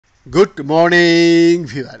Good morning,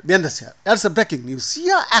 viewer. Biendas here. Here's a breaking news.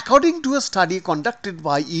 Yeah, according to a study conducted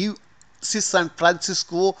by UC San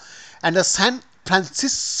Francisco and the San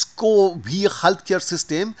Francisco V healthcare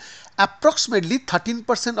system, approximately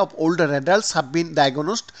 13% of older adults have been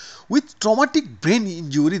diagnosed with traumatic brain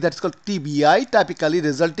injury, that's called TBI, typically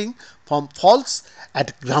resulting from falls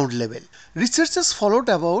at ground level. Researchers followed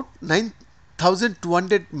about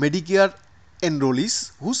 9,200 Medicare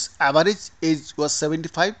enrollees whose average age was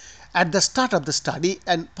 75 at the start of the study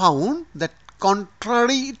and found that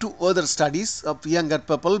contrary to other studies of younger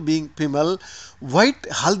people being female, white,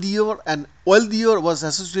 healthier and wealthier was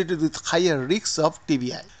associated with higher risks of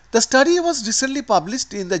TBI. The study was recently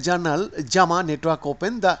published in the journal JAMA Network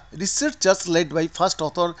Open. The researchers led by first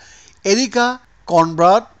author Erika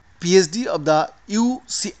Kornbrad, PhD of the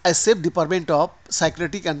UCSF Department of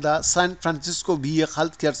Psychiatry and the San Francisco VA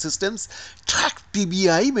Healthcare Systems tracked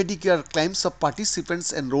TBI Medicare claims of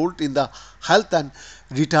participants enrolled in the Health and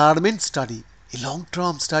Retirement Study, a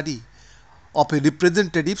long-term study of a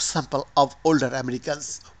representative sample of older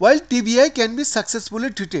Americans. While TBI can be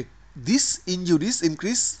successfully treated, these injuries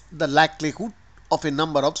increase the likelihood of a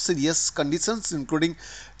number of serious conditions including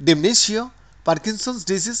dementia, Parkinson's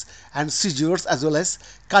disease and seizures, as well as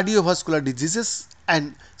cardiovascular diseases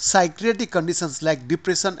and psychiatric conditions like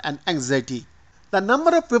depression and anxiety. The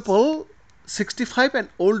number of people 65 and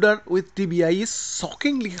older with TBI is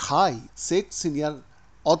shockingly high, said senior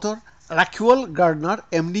author Raquel Gardner,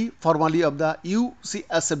 MD, formerly of the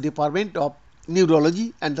UCSF Department of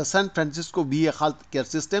Neurology and the San Francisco VA Healthcare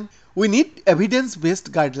System. We need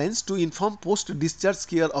evidence-based guidelines to inform post-discharge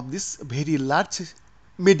care of this very large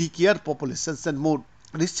Medicare populations and more.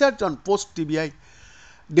 Research on post-TBI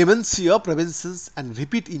dementia prevention and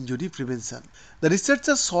repeat injury prevention. The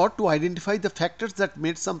researchers sought to identify the factors that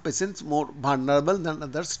made some patients more vulnerable than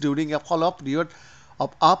others during a follow-up period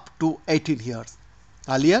of up to 18 years.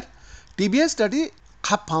 Earlier, TBI study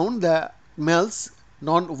have found that males,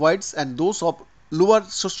 non-whites and those of lower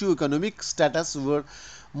socioeconomic status were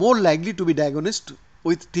more likely to be diagnosed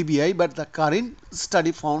with TBI, but the current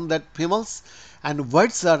study found that females and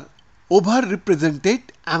whites are overrepresented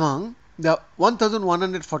among the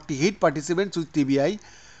 1,148 participants with TBI,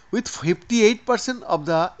 with 58% of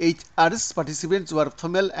the HRS participants were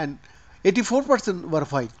female and 84% were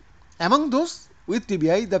white. Among those with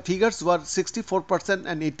TBI, the figures were 64%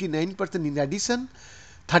 and 89%. In addition,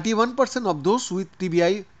 31% of those with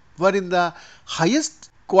TBI were in the highest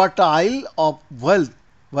quartile of wealth,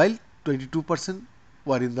 while 22%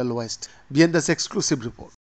 were in the lowest. Beyond this exclusive report.